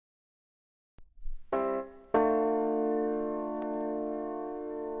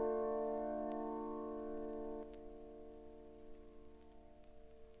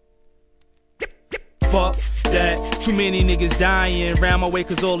Fuck that, too many niggas dying round my way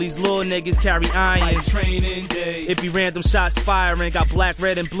cause all these little niggas carry iron. Like training day, it be random shots firing, got black,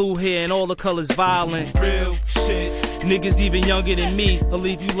 red, and blue hair and all the colors violent. Real shit, niggas even younger than me will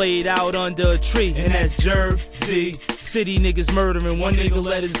leave you laid out under a tree. And that's Jersey City niggas murdering, one nigga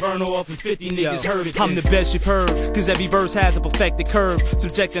let his burner off and 50 niggas heard it. I'm the best you've heard, cause every verse has a perfected curve,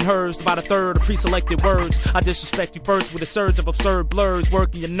 subjecting hers to about a third of pre-selected words. I disrespect you first with a surge of absurd blurs,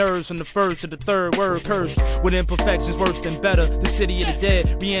 working your nerves from the first to the third word curse. With imperfections worse than better, the city of the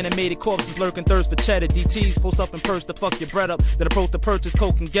dead, reanimated corpses lurking thirst for cheddar. DTs post up in purse to fuck your bread up, that approach to purchase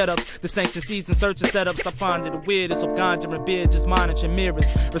coke and get-ups. The sanctioned season searching setups, I find it the weirdest of ganja and beer, just monitoring mirrors,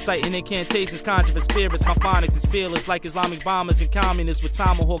 reciting incantations, conjuring spirits. My phonics is fearless like Islamic bombers and communists with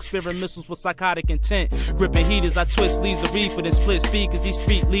tomahawk spirit missiles with psychotic intent. Gripping heaters, I twist leaves of reefer and split speakers. These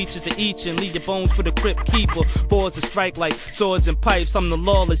street leeches to each and leave your bones for the crypt keeper. Fours to strike like swords and pipes. I'm the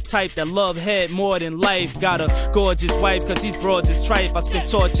lawless type that love head more than life. Got a gorgeous wife cause these broads is tripe. I spend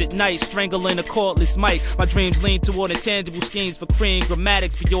tortured nights strangling a cordless mic. My dreams lean toward intangible schemes for cream.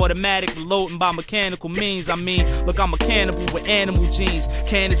 Grammatics be automatic, reloading by mechanical means. I mean, look, I'm a cannibal with animal genes.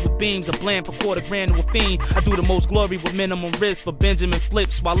 Cannons with beams, a bland for $250,000 to a fiend. I do the most glory with minimum risk for Benjamin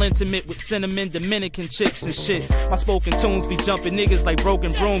flips, while intimate with cinnamon Dominican chicks and shit. My spoken tunes be jumping niggas like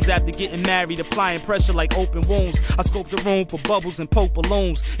broken brooms after getting married, applying pressure like open wounds. I scope the room for bubbles and poke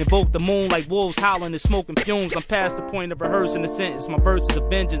balloons, invoke the moon like wolves howling and smoking fumes. I'm past the point of rehearsing the sentence. My verse is a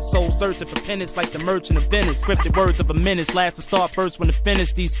vengeance, soul searching for penance like the merchant of Venice. Scripted words of a menace, last to start first when to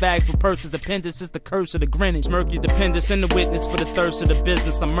finish. These bags for purses, dependence is the curse of the Greenwich. Murky dependence in the witness for the thirst of the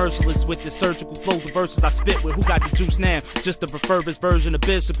business. I'm merciless with the surgical flows of verses I spit with. Who got the juice now? Just the refurbished version of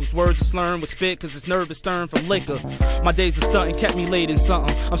Bishop, whose words are slurring with spit cause his nerve is stirring from liquor. My days of stunting kept me late in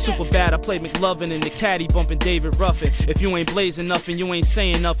something. I'm super bad, I play McLovin in the caddy bumping David Ruffin. If you ain't blazing nothing, you ain't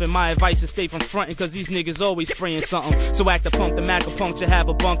saying nothing. My advice is stay from frontin' cause these niggas always spraying something. So act a punk, the acupuncture, have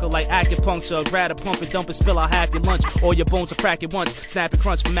a bunker like acupuncture. Grab a pump and dump and spill out half your lunch. All your bones are crack at once. Snap and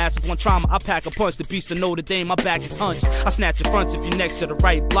crunch from massive one trauma. I pack a punch, the beast of Notre Dame, my back is hunched. I snatch your fronts if you next to the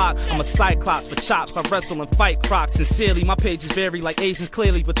right block. I'm a cyclops for chops, I wrestle and fight crocs. Sincerely, my pages vary like Asians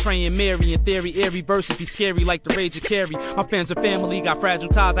clearly betraying Mary. In theory, eerie verses be scary like the rage of carry. My fans and family got fragile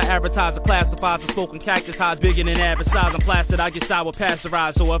ties. I advertise the classifies. The spoken cactus hides bigger than average size. I'm plastered, I get sour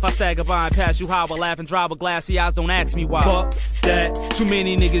pasteurized. So if I stagger by and pass you how, I laugh and drive with glassy eyes. Don't ask me why. Fuck that, too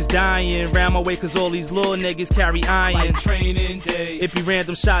many niggas dying round my way cause all these little niggas carry iron. Like training day, it be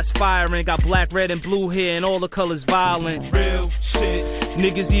random shots firing, got black, red, and blue hair and all the colors violent. Real shit,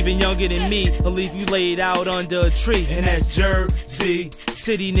 niggas even younger than me will leave you laid out under a tree. And that's Jersey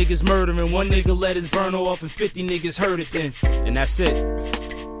City niggas murdering, one nigga let his burner off and 50 niggas heard it then. And that's it.